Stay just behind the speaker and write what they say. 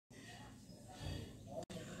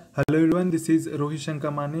Hello everyone, this is Rohit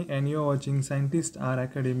Shankar and you are watching Scientist Our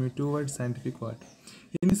Academy towards Scientific World.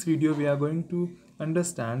 In this video, we are going to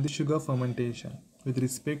understand the sugar fermentation with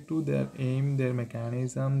respect to their aim, their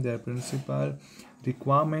mechanism, their principle,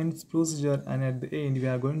 requirements, procedure, and at the end, we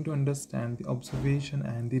are going to understand the observation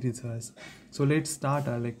and the results. So let's start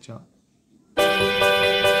our lecture.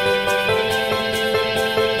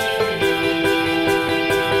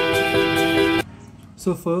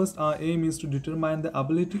 So first, our aim is to determine the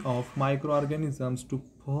ability of microorganisms to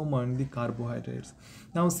ferment the carbohydrates.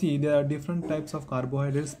 Now see, there are different types of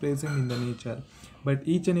carbohydrates present in the nature, but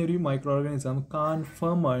each and every microorganism can't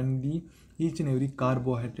ferment each and every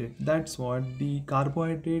carbohydrate. That's what the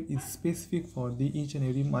carbohydrate is specific for the each and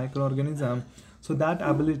every microorganism. So that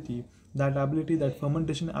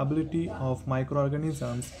fermentation ability of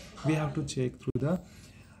microorganisms, we have to check through the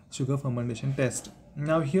sugar fermentation test.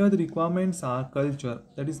 Now here the requirements are culture,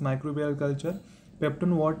 that is microbial culture,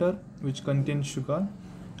 peptone water which contains sugar,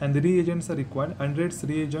 and the reagents are required. Andrade's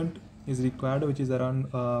reagent is required, which is around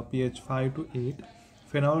pH 5 to 8,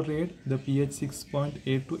 phenol red, the pH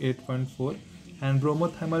 6.8 to 8.4, and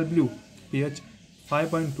bromothiamyl blue pH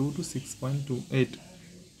 5.2 to 6.28.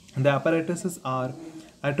 The apparatuses are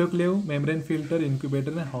autoclave, membrane filter,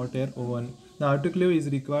 incubator, and hot air oven. The autoclave is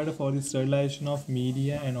required for the sterilization of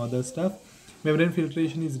media and other stuff. Membrane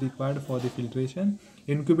filtration is required for the filtration.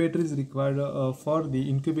 Incubator is required for the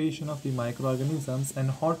incubation of the microorganisms,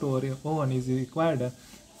 and hot oven is required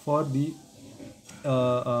for the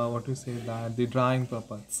the drying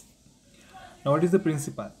purpose. Now what is the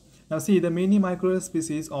principle? Now see, the many microbial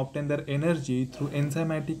species obtain their energy through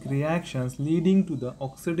enzymatic reactions leading to the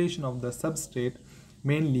oxidation of the substrate,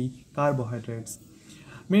 mainly carbohydrates.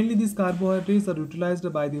 Mainly these carbohydrates are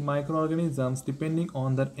utilized by the microorganisms depending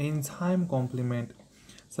on their enzyme complement.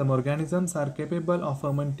 Some organisms are capable of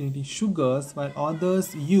fermenting sugars while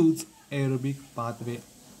others use aerobic pathway.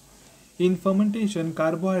 In fermentation,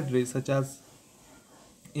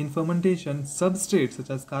 substrates such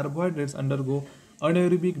as carbohydrates undergo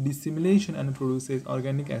anaerobic dissimilation and produces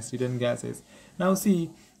organic acid and gases. Now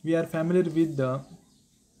see, we are familiar with the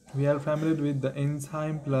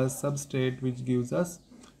enzyme plus substrate which gives us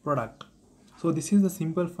product. So this is the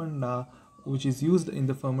simple funda which is used in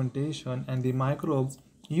the fermentation, and the microbes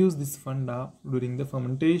use this funda during the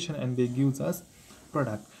fermentation and they gives us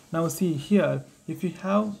product. Now see here, if you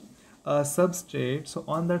have a substrate, so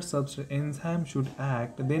on that substrate enzyme should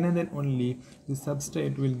act, then and then only the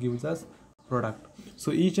substrate will give us product.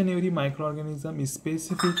 So each and every microorganism is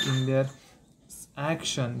specific in their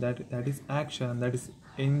action, that is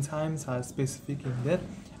enzymes are specific in their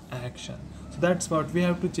action. So that's what we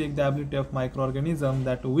have to check, the ability of microorganism,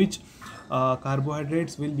 that which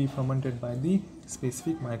carbohydrates will be fermented by the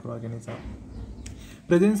specific microorganism.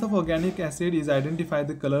 Presence of organic acid is identified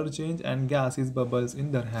the color change, and gas is bubbles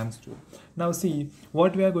in Durham's tube. Now see,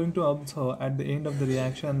 what we are going to observe at the end of the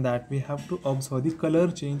reaction, that we have to observe the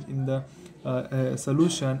color change in the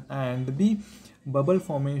solution and the bubble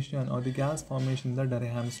formation or the gas formation in the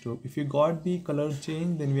Durham's tube. If you got the color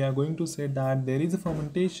change, then we are going to say that there is a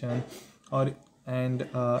fermentation,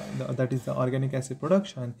 that is the organic acid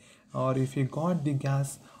production. Or if you got the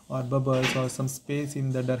gas or bubbles or some space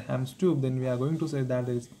in the Durham's tube, then we are going to say that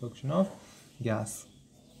there is production of gas.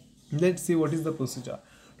 Let's see what is the procedure.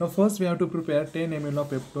 Now first we have to prepare 10 ml of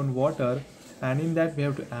peptone water, and in that we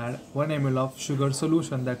have to add 1 ml of sugar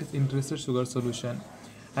solution, that is interested sugar solution,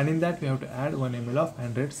 and in that we have to add 1 ml of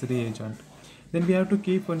Andrade's reagent. Then we have to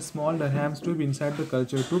keep one small Durham's tube inside the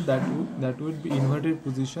culture tube that would be inverted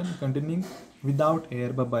position containing without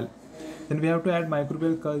air bubble. Then we have to add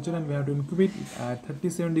microbial culture, and we have to incubate it at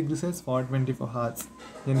 37 degrees Celsius for 24 hours.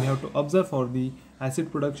 Then we have to observe for the acid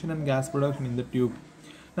production and gas production in the tube.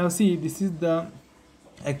 Now see, this is the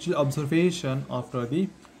actual observation after the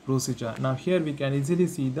procedure. Now here we can easily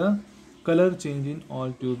see the color change in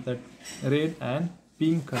all tubes, that red and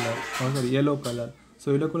pink color, or sorry, yellow color.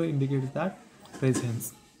 So yellow color indicates that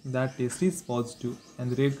presence, that taste is positive, and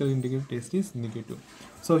the red color indicates taste is negative.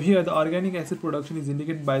 So here the organic acid production is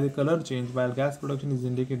indicated by the color change, while gas production is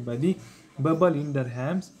indicated by the bubble in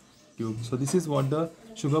Durham's tube. So this is what the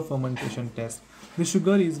sugar fermentation test. The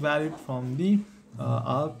sugar is valid from the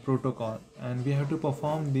our protocol, and we have to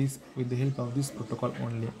perform this with the help of this protocol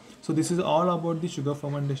only. So this is all about the sugar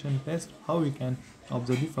fermentation test, how we can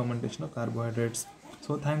observe the fermentation of carbohydrates.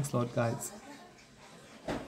 So thanks a lot guys.